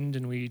opened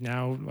and we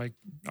now, like,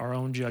 our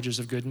own judges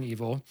of good and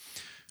evil,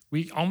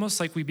 we almost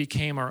like we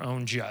became our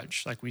own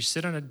judge. Like we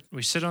sit on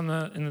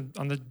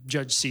the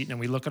judge seat and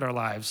we look at our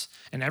lives,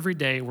 and every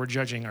day we're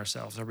judging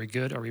ourselves. Are we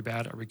good? Are we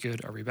bad? Are we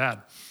good? Are we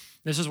bad?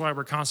 This is why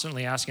we're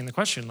constantly asking the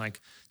question, like,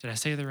 did I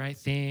say the right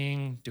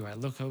thing? Do I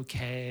look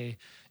okay?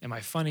 Am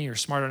I funny or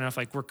smart enough?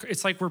 Like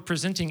it's like we're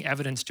presenting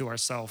evidence to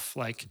ourselves,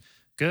 like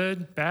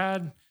good,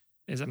 bad.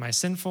 Am I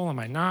sinful? Am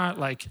I not?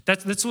 Like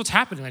that's what's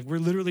happening. Like we're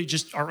literally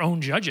just our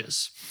own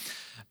judges.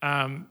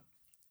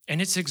 And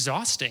it's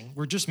exhausting.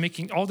 We're just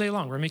making, all day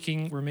long, we're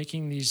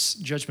making these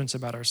judgments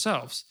about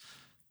ourselves.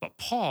 But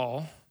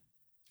Paul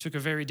took a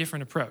very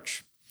different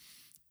approach.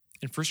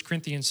 In 1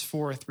 Corinthians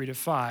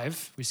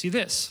 4:3-5, we see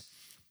this.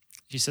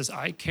 He says,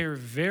 I care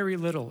very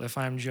little if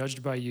I am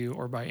judged by you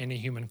or by any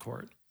human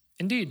court.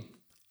 Indeed,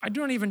 I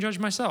do not even judge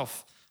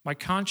myself. My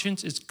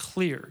conscience is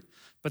clear,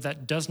 but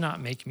that does not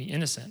make me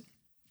innocent.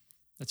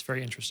 That's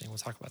very interesting. We'll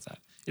talk about that.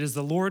 It is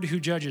the Lord who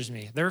judges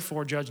me.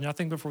 Therefore, judge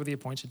nothing before the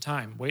appointed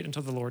time. Wait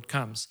until the Lord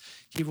comes.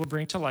 He will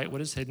bring to light what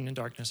is hidden in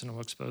darkness and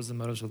will expose the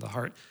motives of the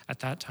heart. At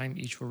that time,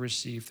 each will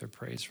receive their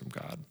praise from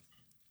God.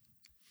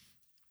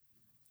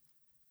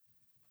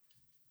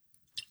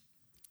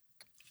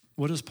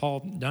 What has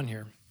Paul done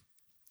here?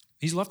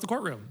 He's left the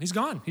courtroom. He's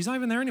gone. He's not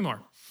even there anymore.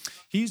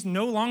 He's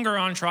no longer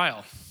on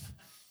trial.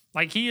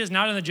 Like he is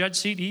not in the judge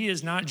seat. He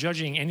is not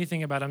judging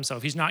anything about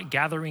himself. He's not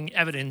gathering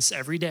evidence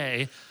every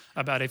day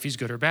about if he's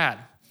good or bad.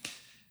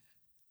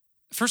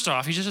 First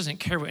off, he just doesn't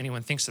care what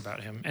anyone thinks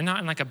about him, and not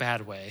in like a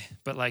bad way,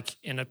 but like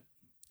in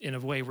a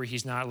way where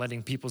he's not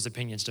letting people's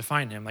opinions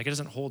define him. Like it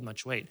doesn't hold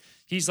much weight.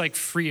 He's like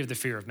free of the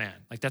fear of man.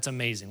 Like that's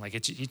amazing. Like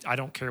I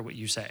don't care what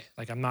you say.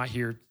 Like I'm not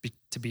here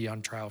to be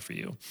on trial for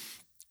you.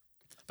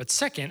 But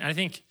second, I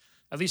think,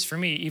 at least for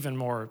me, even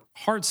more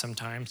hard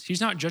sometimes,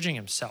 he's not judging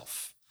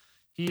himself.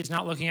 He is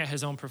not looking at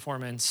his own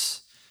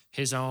performance,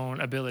 his own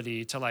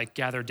ability to like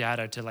gather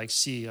data to like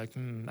see like,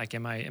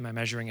 am I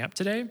measuring up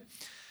today?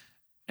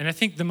 And I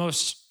think the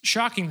most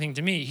shocking thing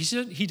to me,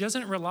 he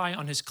doesn't rely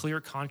on his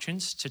clear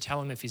conscience to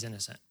tell him if he's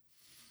innocent.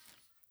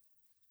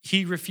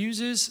 He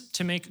refuses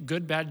to make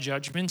good, bad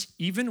judgments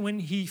even when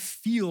he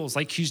feels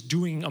like he's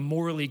doing a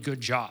morally good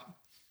job.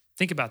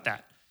 Think about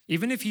that.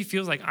 Even if he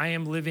feels like I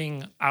am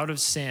living out of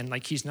sin,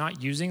 like he's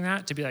not using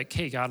that to be like,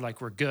 hey, God, like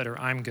we're good or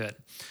I'm good.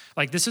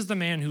 Like this is the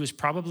man who is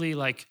probably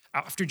like,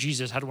 after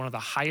Jesus had one of the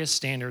highest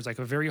standards, like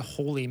a very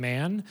holy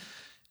man,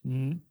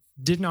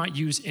 did not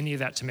use any of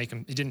that to make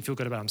him, he didn't feel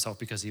good about himself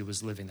because he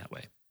was living that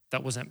way.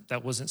 That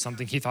wasn't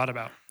something he thought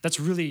about. That's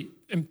really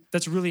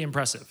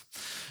impressive.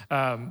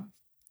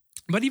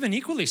 But even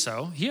equally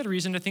so, he had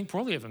reason to think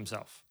poorly of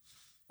himself.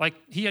 Like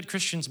he had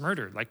Christians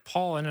murdered, like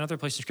Paul in another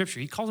place in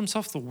scripture. He called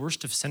himself the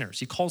worst of sinners.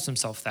 He calls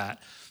himself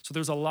that. So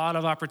there's a lot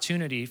of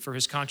opportunity for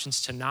his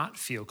conscience to not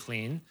feel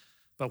clean.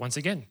 But once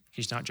again,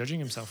 he's not judging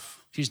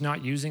himself. He's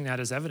not using that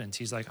as evidence.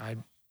 He's like,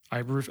 I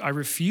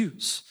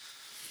refuse.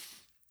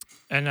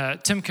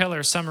 And Tim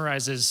Keller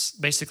summarizes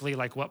basically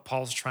like what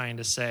Paul's trying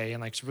to say in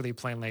like really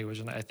plain language,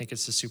 and I think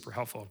it's just super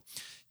helpful.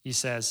 He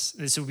says,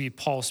 this would be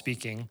Paul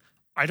speaking,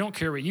 I don't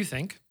care what you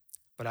think,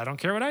 but I don't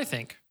care what I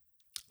think.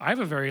 I have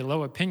a very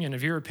low opinion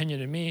of your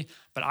opinion of me,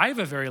 but I have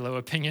a very low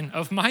opinion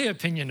of my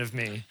opinion of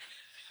me.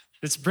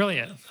 It's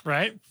brilliant,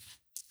 right?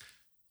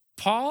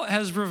 Paul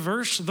has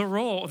reversed the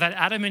role that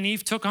Adam and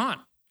Eve took on,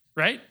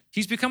 right?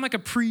 He's become like a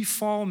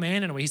pre-fall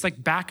man in a way. He's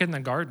like back in the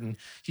garden.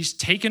 He's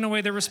taken away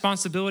the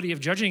responsibility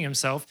of judging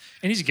himself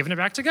and he's given it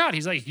back to God.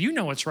 He's like, you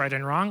know what's right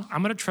and wrong.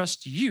 I'm going to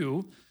trust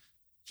you.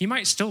 He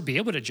might still be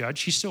able to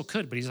judge. He still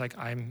could, but he's like,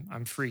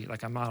 I'm free.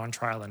 Like I'm not on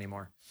trial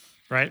anymore,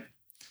 right?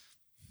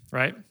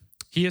 Right?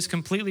 He has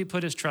completely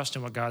put his trust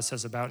in what God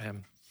says about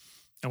him.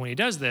 And when he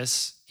does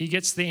this, he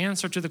gets the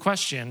answer to the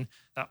question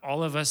that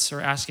all of us are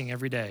asking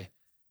every day.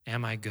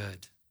 Am I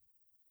good?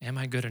 Am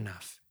I good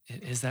enough?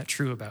 Is that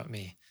true about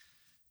me?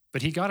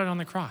 But he got it on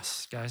the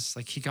cross, guys.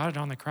 Like he got it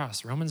on the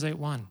cross. Romans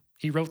 8:1.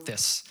 He wrote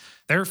this.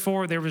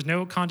 Therefore, there was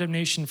no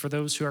condemnation for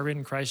those who are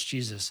in Christ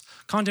Jesus.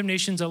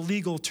 Condemnation's a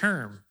legal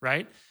term,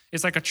 right?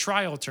 It's like a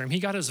trial term. He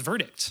got his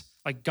verdict.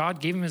 Like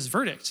God gave him his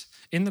verdict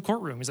in the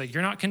courtroom. He's like,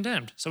 you're not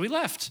condemned. So he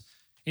left.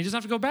 He doesn't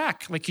have to go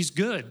back. Like he's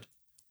good.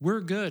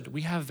 We're good.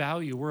 We have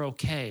value. We're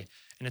okay.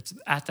 And it's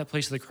at that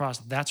place of the cross.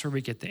 That's where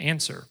we get the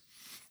answer.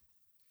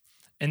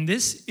 And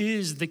this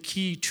is the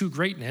key to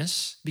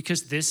greatness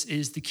because this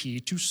is the key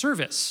to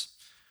service.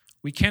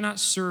 We cannot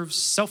serve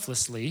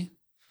selflessly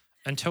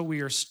until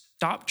we are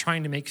stop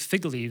trying to make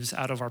fig leaves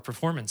out of our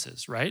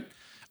performances, right?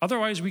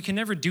 Otherwise, we can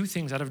never do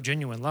things out of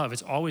genuine love.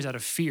 It's always out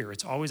of fear.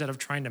 It's always out of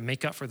trying to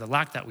make up for the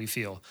lack that we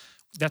feel.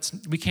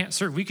 We can't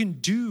serve. We can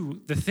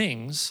do the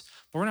things,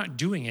 but we're not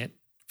doing it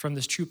from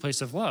this true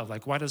place of love.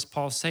 Like, why does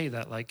Paul say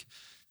that? Like,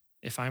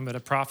 if I'm going to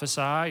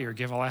prophesy or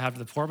give all I have to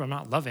the poor, but I'm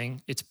not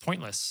loving, it's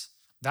pointless.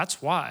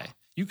 That's why.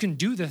 You can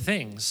do the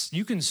things,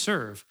 you can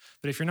serve,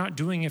 but if you're not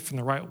doing it from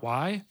the right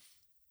why,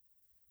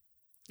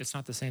 it's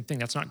not the same thing.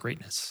 That's not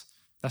greatness.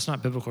 That's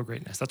not biblical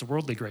greatness. That's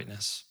worldly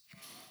greatness.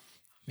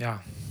 Yeah.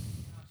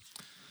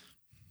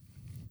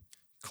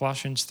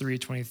 Colossians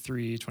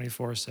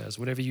 3:23-24 says,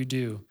 whatever you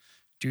do,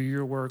 do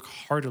your work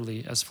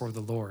heartily as for the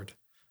Lord,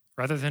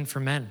 rather than for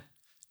men,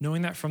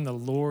 knowing that from the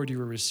Lord you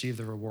will receive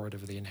the reward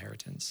of the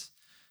inheritance.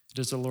 It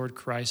is the Lord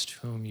Christ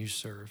whom you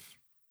serve.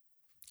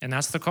 And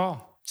that's the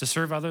call, to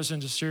serve others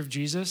and to serve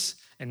Jesus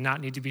and not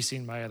need to be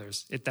seen by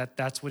others.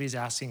 That's what he's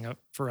asking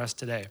for us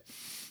today.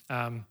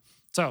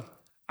 So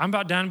I'm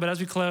about done, but as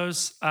we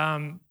close,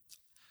 has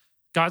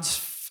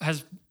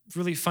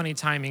really funny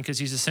timing because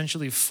he's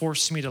essentially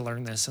forced me to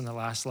learn this in the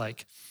last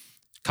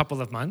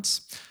couple of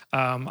months.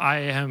 I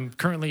am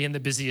currently in the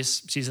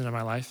busiest season of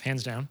my life,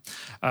 hands down.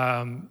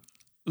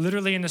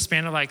 Literally in the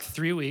span of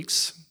 3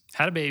 weeks,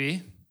 had a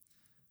baby,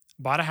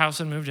 bought a house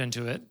and moved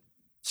into it,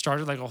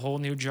 started a whole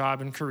new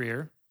job and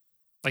career,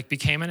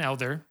 became an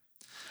elder,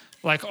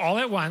 all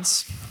at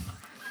once.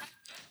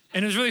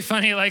 And it was really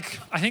funny. I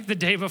think the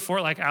day before,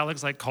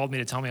 Alex called me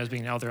to tell me I was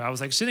being an elder. I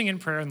was sitting in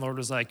prayer and the Lord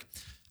was like,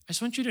 I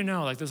just want you to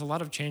know, there's a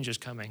lot of changes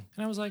coming.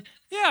 And I was like,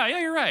 yeah,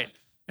 you're right.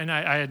 And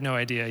I had no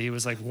idea. He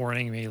was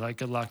warning me,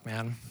 good luck,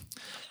 man.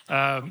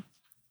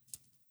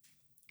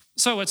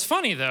 So what's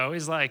funny though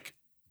is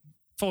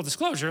full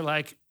disclosure,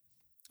 I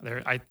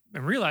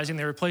am realizing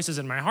there were places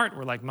in my heart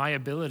where my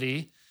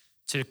ability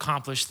to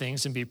accomplish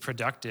things and be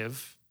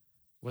productive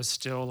was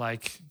still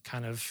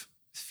kind of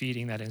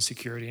feeding that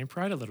insecurity and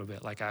pride a little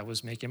bit. I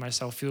was making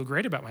myself feel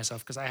great about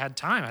myself because I had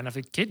time. I didn't have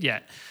a kid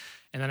yet.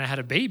 And then I had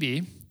a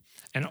baby.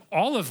 And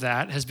all of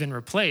that has been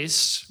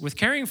replaced with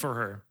caring for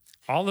her.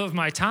 All of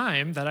my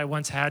time that I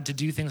once had to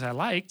do things I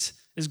liked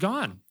is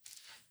gone.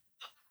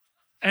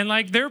 And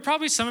there are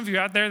probably some of you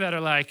out there that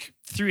are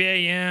 3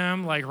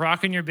 a.m.,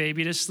 rocking your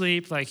baby to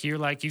sleep.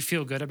 You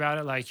feel good about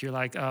it. You're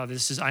oh,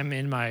 I'm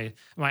in my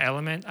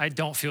element. I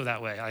don't feel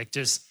that way.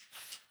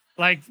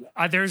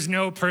 There's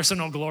no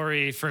personal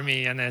glory for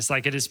me in this.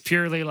 It is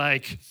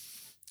purely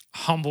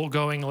humble,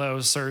 going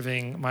low,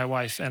 serving my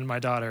wife and my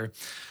daughter.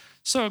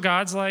 So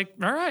God's all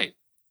right,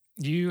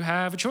 you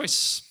have a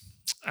choice.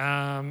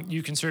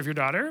 You can serve your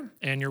daughter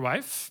and your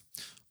wife,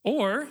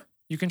 or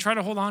you can try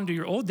to hold on to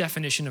your old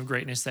definition of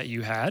greatness that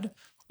you had,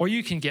 or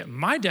you can get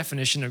my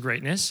definition of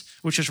greatness,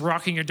 which is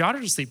rocking your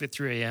daughter to sleep at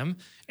 3 a.m.,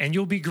 and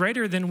you'll be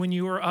greater than when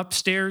you were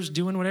upstairs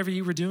doing whatever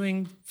you were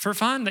doing for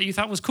fun that you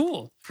thought was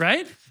cool,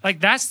 right?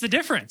 That's the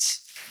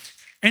difference.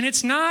 And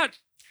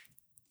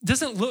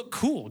doesn't look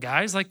cool,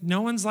 guys.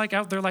 No one's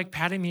out there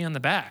patting me on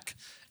the back,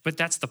 but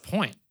that's the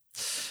point.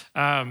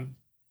 And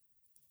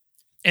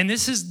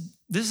this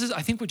is,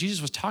 I think, what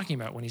Jesus was talking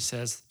about when he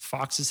says,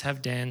 foxes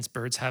have dens,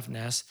 birds have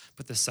nests,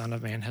 but the Son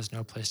of Man has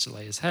no place to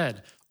lay his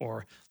head.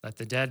 Or let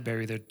the dead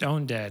bury their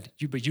own dead,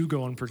 but you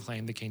go and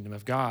proclaim the kingdom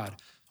of God.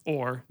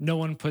 Or no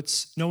one who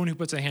puts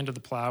a hand to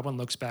the plow and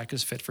looks back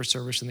is fit for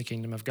service in the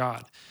kingdom of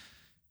God.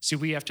 See,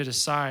 we have to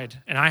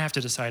decide, and I have to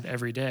decide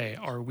every day,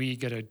 are we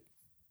going to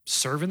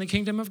serve in the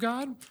kingdom of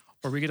God?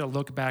 Or are we going to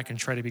look back and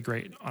try to be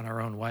great on our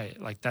own way?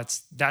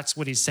 That's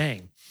what he's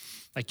saying.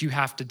 You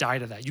have to die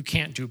to that. You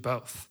can't do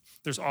both.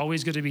 There's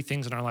always going to be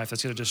things in our life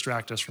that's going to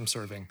distract us from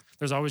serving.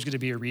 There's always going to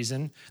be a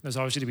reason. There's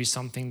always going to be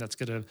something that's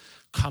going to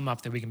come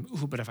up that we can,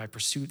 but if I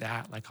pursue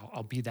that,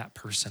 I'll be that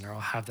person or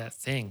I'll have that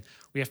thing.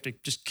 We have to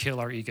just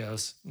kill our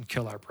egos and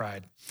kill our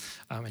pride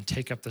and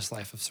take up this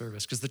life of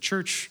service. Because the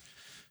church,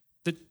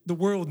 the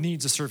world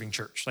needs a serving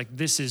church.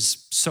 This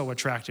is so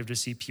attractive to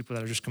see people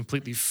that are just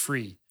completely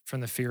free from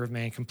the fear of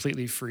man,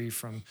 completely free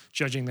from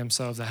judging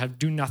themselves, that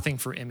do nothing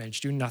for image,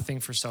 do nothing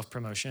for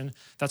self-promotion.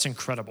 That's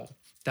incredible.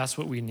 That's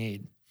what we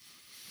need.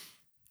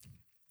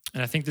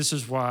 And I think this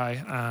is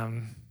why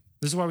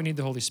we need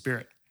the Holy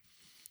Spirit,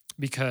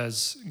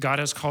 because God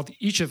has called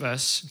each of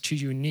us to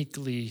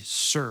uniquely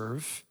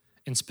serve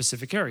in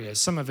specific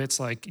areas. Some of it's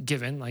like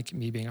given, like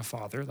me being a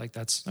father, like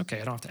that's okay,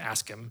 I don't have to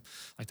ask him,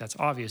 like that's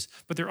obvious.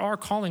 But there are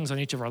callings on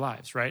each of our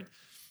lives, right?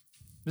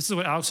 This is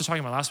what Alex was talking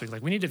about last week.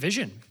 Like we need a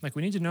vision. Like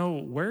we need to know,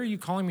 where are you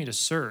calling me to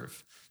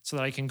serve so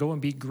that I can go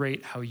and be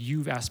great how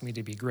you've asked me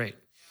to be great.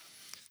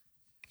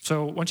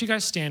 So why don't you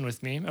guys stand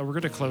with me? We're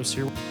going to close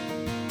here.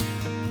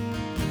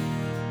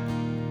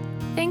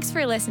 Thanks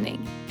for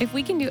listening. If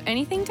we can do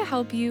anything to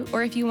help you,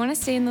 or if you want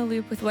to stay in the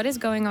loop with what is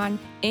going on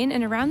in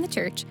and around the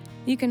church,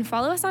 you can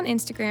follow us on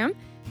Instagram,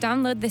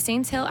 download the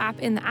Saints Hill app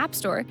in the App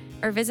Store,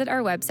 or visit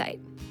our website.